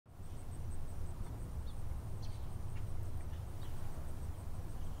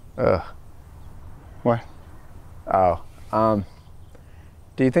Ugh. What? Oh.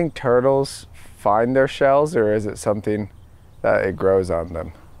 Do you think turtles find their shells, or is it something that it grows on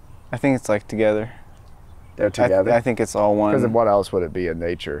them? I think it's like together. They're together? I think it's all one. Because what else would it be in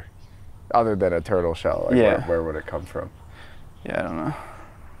nature other than a turtle shell? Like, Yeah. where would it come from? Yeah, I don't know.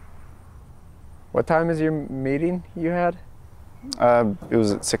 What time is your meeting you had? It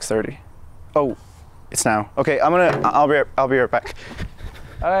was at 6:30. Oh, it's now. Okay, I'll be right back.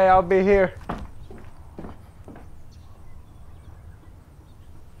 Hey, I'll be here.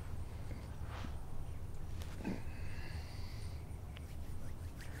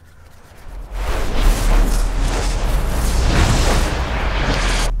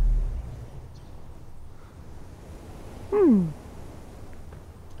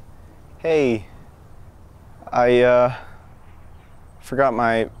 Hey, I forgot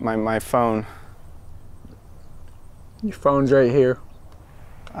my phone. Your phone's right here.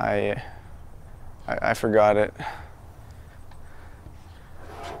 I forgot it.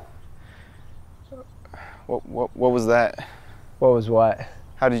 What was that? What was what?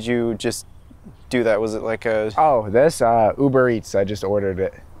 How did you just do that? Was it like a... Oh, this Uber Eats. I just ordered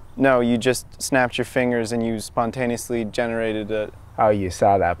it. No, you just snapped your fingers and you spontaneously generated it. Oh, you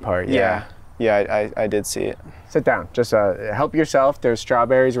saw that part, yeah. Yeah, I did see it. Sit down. Just help yourself. There's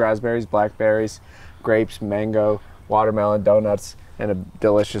strawberries, raspberries, blackberries, grapes, mango, watermelon, donuts, and a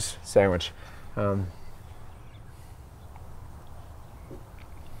delicious sandwich. Huh?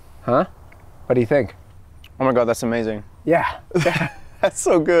 What do you think? Oh my God, that's amazing. Yeah. That's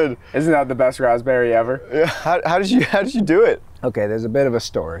so good. Isn't that the best raspberry ever? Yeah. How did you do it? Okay, there's a bit of a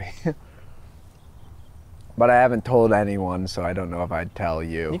story. But I haven't told anyone, so I don't know if I'd tell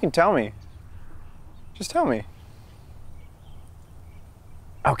you. You can tell me. Just tell me.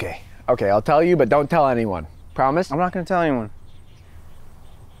 Okay, I'll tell you, but don't tell anyone. Promise? I'm not gonna tell anyone.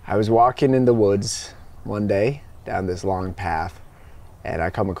 I was walking in the woods one day down this long path, and I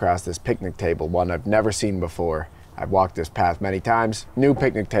come across this picnic table, one I've never seen before. I've walked this path many times. New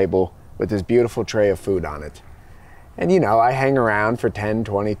picnic table with this beautiful tray of food on it. And you know, I hang around for 10,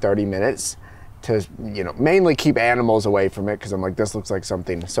 20, 30 minutes to, you know, mainly keep animals away from it, because I'm like, this looks like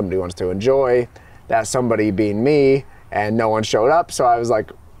something somebody wants to enjoy. That somebody being me, and no one showed up, so I was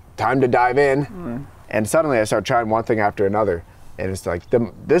like, time to dive in. And suddenly I start trying one thing after another, and it's like,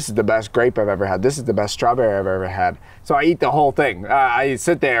 this is the best grape I've ever had. This is the best strawberry I've ever had. So I eat the whole thing. I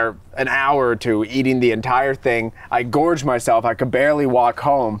sit there an hour or two eating the entire thing. I gorge myself. I could barely walk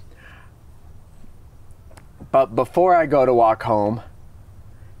home. But before I go to walk home,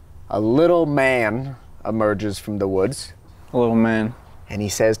 a little man emerges from the woods. A little man. And he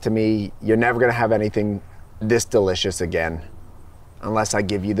says to me, you're never gonna have anything this delicious again unless I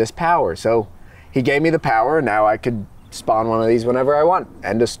give you this power. So he gave me the power, and now I could spawn one of these whenever I want.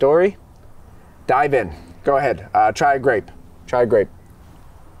 End of story. Dive in. Go ahead. Try a grape. Try a grape.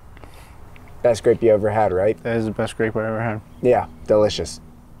 Best grape you ever had, right? That is the best grape I ever had. Yeah, delicious.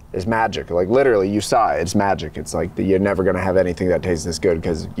 It's magic. Like literally, you saw it. It's magic. It's like you're never gonna have anything that tastes this good,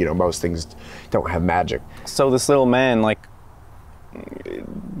 because you know most things don't have magic. So this little man, like,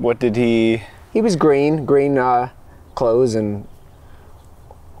 what did he? He was green clothes and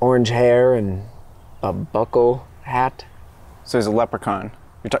orange hair and a buckle hat. So he's a leprechaun.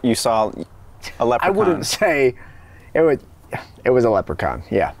 You saw a leprechaun. I wouldn't say it was a leprechaun.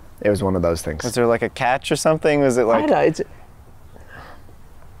 Yeah, it was one of those things. Was there like a catch or something? Was it like?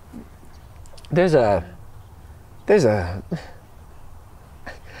 There's a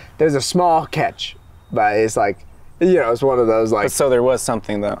small catch, but it's like, you know, it's one of those like. But so there was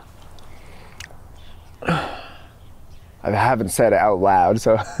something though. I haven't said it out loud,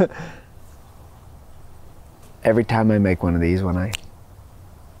 so every time I make one of these, when I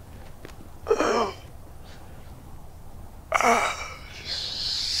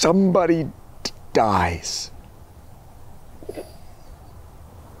somebody dies.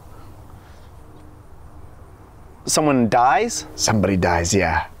 Someone dies? Somebody dies,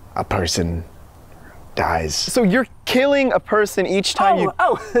 yeah. A person dies. So you're killing a person each time you...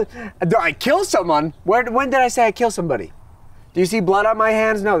 Do I kill someone? When did I say I kill somebody? Do you see blood on my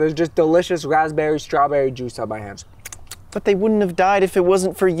hands? No, there's just delicious raspberry, strawberry juice on my hands. But they wouldn't have died if it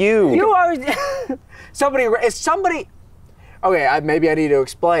wasn't for you. You are... It's somebody... Okay, maybe I need to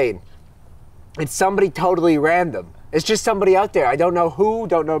explain. It's somebody totally random. It's just somebody out there. I don't know who,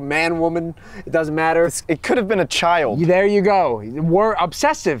 don't know man, woman, it doesn't matter. It could have been a child. There you go. We're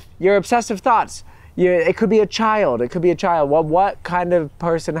obsessive. Your obsessive thoughts. It could be a child. It could be a child. Well, what kind of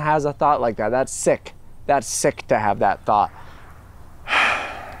person has a thought like that? That's sick. That's sick to have that thought.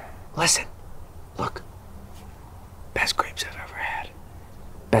 Listen, look. Best grapes I've ever had.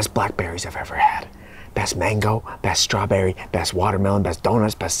 Best blackberries I've ever had. Best mango, best strawberry, best watermelon, best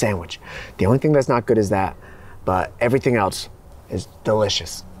donuts, best sandwich. The only thing that's not good is that, but everything else is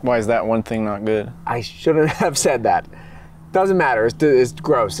delicious. Why is that one thing not good? I shouldn't have said that. Doesn't matter, it's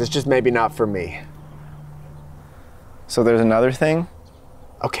gross. It's just maybe not for me. So there's another thing?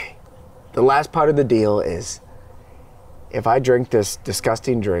 Okay, the last part of the deal is, if I drink this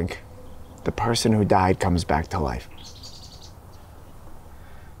disgusting drink, the person who died comes back to life.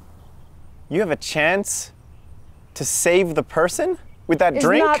 You have a chance to save the person with that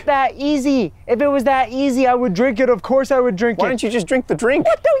drink? It's not that easy. If it was that easy, I would drink it. Of course I would drink it. Why don't you just drink the drink?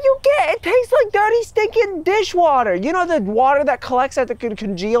 What don't you get? It tastes like dirty, stinking dishwater. You know the water that collects at the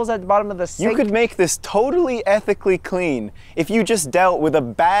congeals at the bottom of the sink? You could make this totally ethically clean if you just dealt with a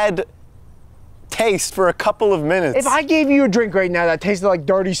bad taste for a couple of minutes. If I gave you a drink right now that tasted like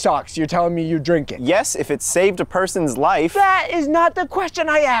dirty socks, you're telling me you drink it? Yes, if it saved a person's life. That is not the question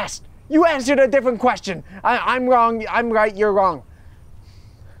I asked. You answered a different question. I'm wrong, I'm right, you're wrong.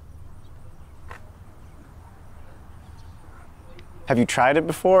 Have you tried it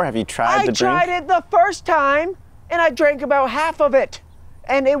before? Have you tried the drink? I tried it the first time, and I drank about half of it.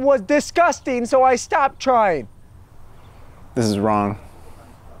 And it was disgusting, so I stopped trying. This is wrong.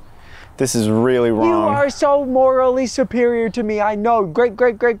 This is really wrong. You are so morally superior to me, I know. Great,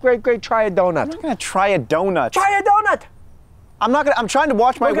 great, great, great, great. Try a donut. I'm not gonna try a donut. Try a donut! I'm trying to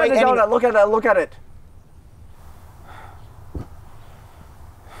watch my weight. Look at the donut, look at it, look at it.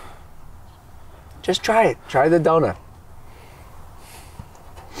 Just try it. Try the donut.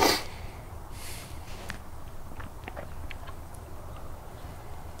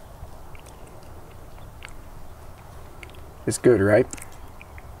 It's good, right?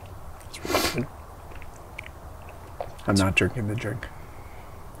 It's really good. I'm not drinking the drink.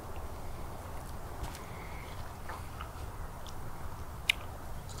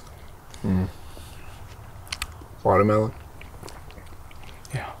 Watermelon?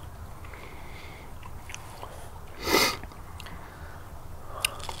 Yeah.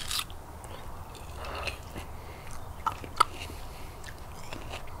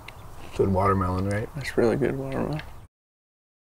 Good watermelon, right? That's really good watermelon.